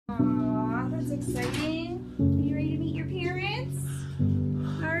Aw, that's exciting. Are you ready to meet your parents?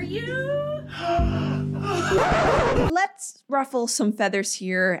 Are you? Let's ruffle some feathers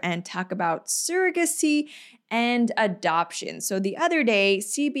here and talk about surrogacy and adoption. So the other day,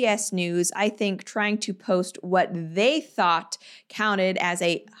 CBS News, I think, trying to post what they thought counted as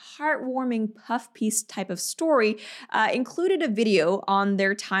a heartwarming puff piece type of story, included a video on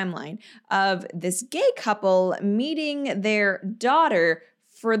their timeline of this gay couple meeting their daughter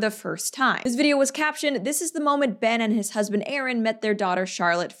for the first time. This video was captioned, "This is the moment Ben and his husband Aaron met their daughter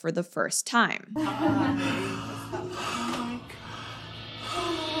Charlotte for the first time."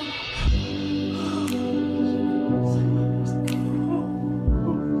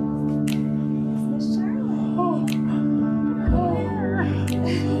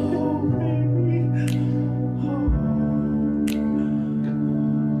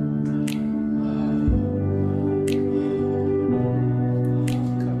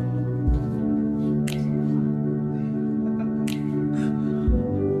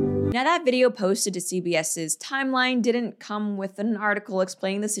 Now, that video posted to CBS's timeline didn't come with an article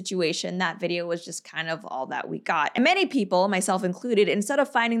explaining the situation. That video was just kind of all that we got. And many people, myself included, instead of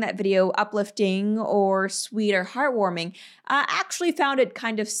finding that video uplifting or sweet or heartwarming, actually found it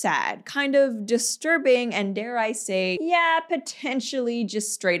kind of sad, kind of disturbing, and dare I say, yeah, potentially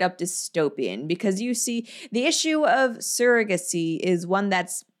just straight up dystopian. Because you see, the issue of surrogacy is one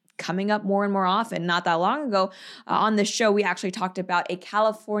that's coming up more and more often. Not that long ago, on this show, we actually talked about a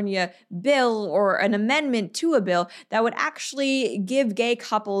California bill or an amendment to a bill that would actually give gay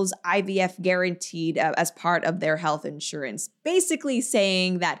couples IVF guaranteed as part of their health insurance. Basically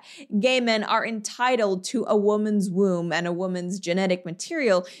saying that gay men are entitled to a woman's womb and a woman's genetic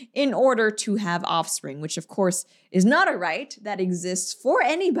material in order to have offspring, which of course is not a right that exists for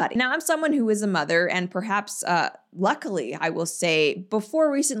anybody. Now, I'm someone who is a mother, and perhaps luckily, I will say,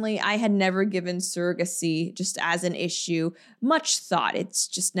 before recently, I had never given surrogacy just as an issue much thought. It's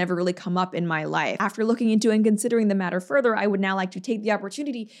just never really come up in my life. After looking into and considering the matter further, I would now like to take the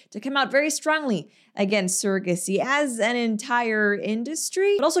opportunity to come out very strongly against surrogacy as an entire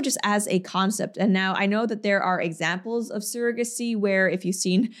industry, but also just as a concept. And now I know that there are examples of surrogacy where, if you've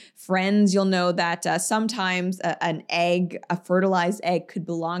seen Friends, you'll know that sometimes an egg, a fertilized egg, could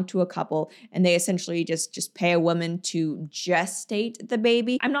belong to a couple, and they essentially just pay a woman to gestate the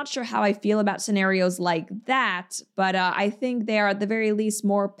baby. I'm not sure how I feel about scenarios like that, but I think they are at the very least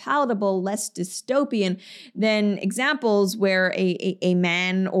more palatable, less dystopian than examples where a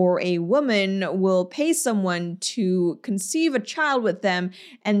man or a woman will pay someone to conceive a child with them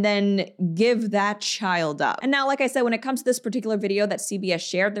and then give that child up. And now, like I said, when it comes to this particular video that CBS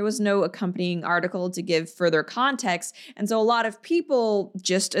shared, there was no accompanying article to give further context. And so a lot of people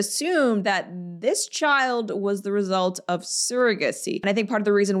just assumed that this child was the result of surrogacy. And I think part of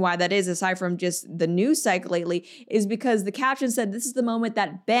the reason why that is, aside from just the news cycle lately, is because the caption said this is the moment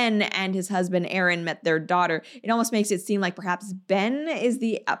that Ben and his husband Aaron met their daughter. It almost makes it seem like perhaps Ben is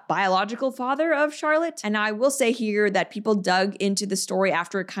the biological father of Charlotte. And I will say here that people dug into the story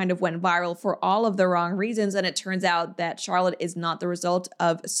after it kind of went viral for all of the wrong reasons. And it turns out that Charlotte is not the result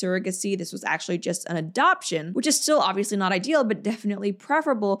of surrogacy. This was actually just an adoption, which is still obviously not ideal, but definitely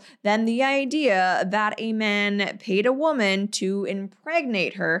preferable than the idea that a man paid a woman to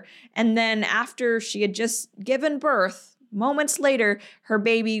impregnate her, and then after she had just given birth, moments later, her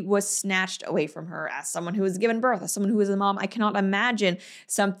baby was snatched away from her. As someone who has given birth, as someone who is a mom, I cannot imagine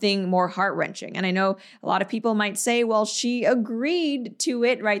something more heart-wrenching. And I know a lot of people might say, well, she agreed to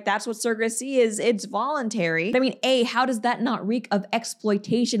it, right? That's what surrogacy is. It's voluntary. But I mean, A, how does that not reek of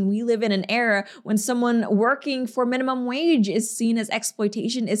exploitation? We live in an era when someone working for minimum wage is seen as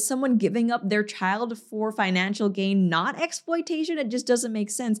exploitation. Is someone giving up their child for financial gain not exploitation? It just doesn't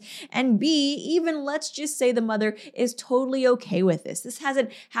make sense. And B, even let's just say the mother is totally okay with this. This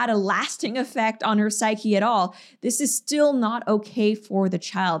hasn't had a lasting effect on her psyche at all. This is still not okay for the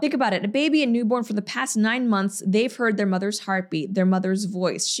child. Think about it. A baby and newborn, for the past 9 months, they've heard their mother's heartbeat, their mother's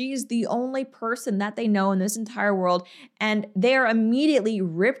voice. She is the only person that they know in this entire world, and they are immediately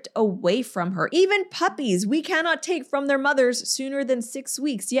ripped away from her. Even puppies, we cannot take from their mothers sooner than 6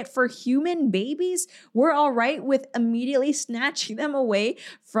 weeks. Yet for human babies, we're all right with immediately snatching them away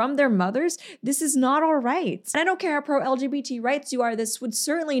from their mothers. This is not all right. And I don't care how pro-LGBT rights you are, this would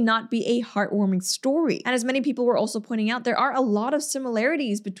certainly not be a heartwarming story. And as many people were also pointing out, there are a lot of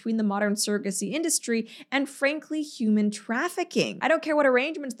similarities between the modern surrogacy industry and, frankly, human trafficking. I don't care what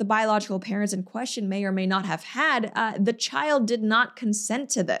arrangements the biological parents in question may or may not have had, the child did not consent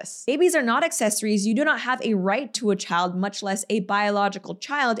to this. Babies are not accessories. You do not have a right to a child, much less a biological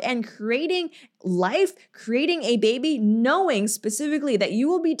child, and creating life, creating a baby, knowing specifically that you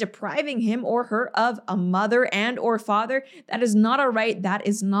will be depriving him or her of a mother and or father. That is not a right. That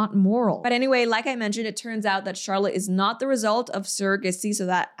is not moral. But anyway, like I mentioned, it turns out that Charlotte is not the result of surrogacy, so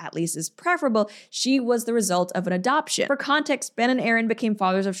that at least is preferable. She was the result of an adoption. For context, Ben and Aaron became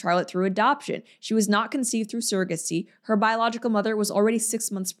fathers of Charlotte through adoption. She was not conceived through surrogacy. Her biological mother was already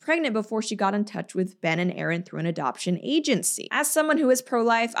 6 months pregnant before she got in touch with Ben and Aaron through an adoption agency. As someone who is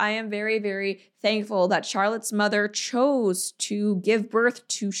pro-life, I am very, very thankful that Charlotte's mother chose to give birth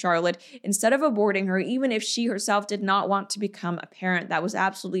to Charlotte instead of aborting her, even if she herself did not want to become a parent. That was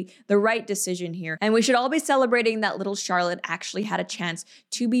absolutely the right decision here. And we should all be celebrating that little Charlotte actually had a chance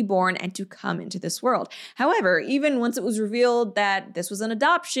to be born and to come into this world. However, even once it was revealed that this was an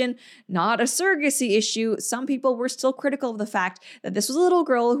adoption, not a surrogacy issue, some people were still critical of the fact that this was a little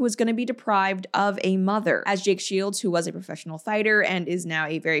girl who was going to be deprived of a mother. As Jake Shields, who was a professional fighter and is now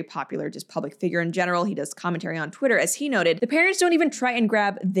a very popular just public figure in general, he does commentary on Twitter, as he noted, the parents don't even try and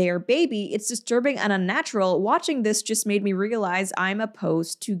grab their baby. It's disturbing and unnatural. Watching this just made me realize I'm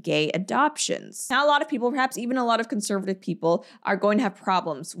opposed to gay adoptions. Now, a lot of people, perhaps even a lot of conservative people, are going to have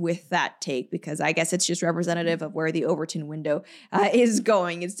problems with that take because I guess it's just representative of where the Overton window is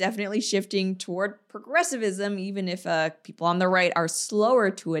going. It's definitely shifting toward progressivism, even if people on the right are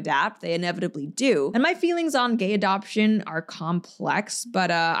slower to adapt, they inevitably do. And my feelings on gay adoption are complex,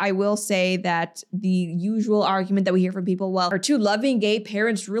 but I will say that the usual argument that we hear from people, well, are two loving gay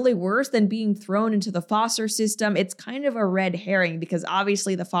parents really worse than being thrown into the foster system? It's kind of a red herring because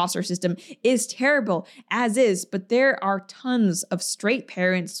obviously the foster system is terrible as is, but there are tons of straight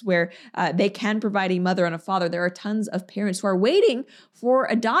parents where they can provide a mother and a father. There are tons of parents who are waiting for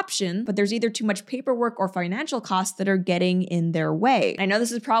adoption, but there's either too much paperwork or financial costs that are getting in their way. I know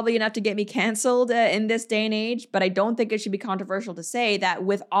this is probably enough to get me canceled in this day and age, but I don't think it should be controversial to say that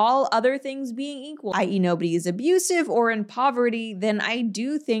with all other things being equal, i.e. nobody is abusive or in poverty, then I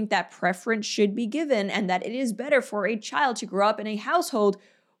do think that preference should be given and that it is better for a child to grow up in a household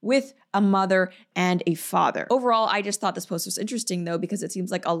with a mother and a father. Overall, I just thought this post was interesting though, because it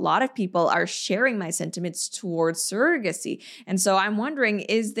seems like a lot of people are sharing my sentiments towards surrogacy. And so I'm wondering,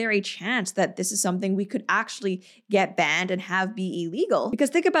 is there a chance that this is something we could actually get banned and have be illegal?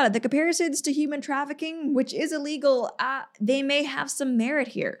 Because think about it, the comparisons to human trafficking, which is illegal, they may have some merit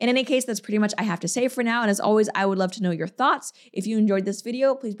here. In any case, that's pretty much I have to say for now. And as always, I would love to know your thoughts. If you enjoyed this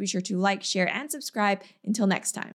video, please be sure to like, share, and subscribe. Until next time.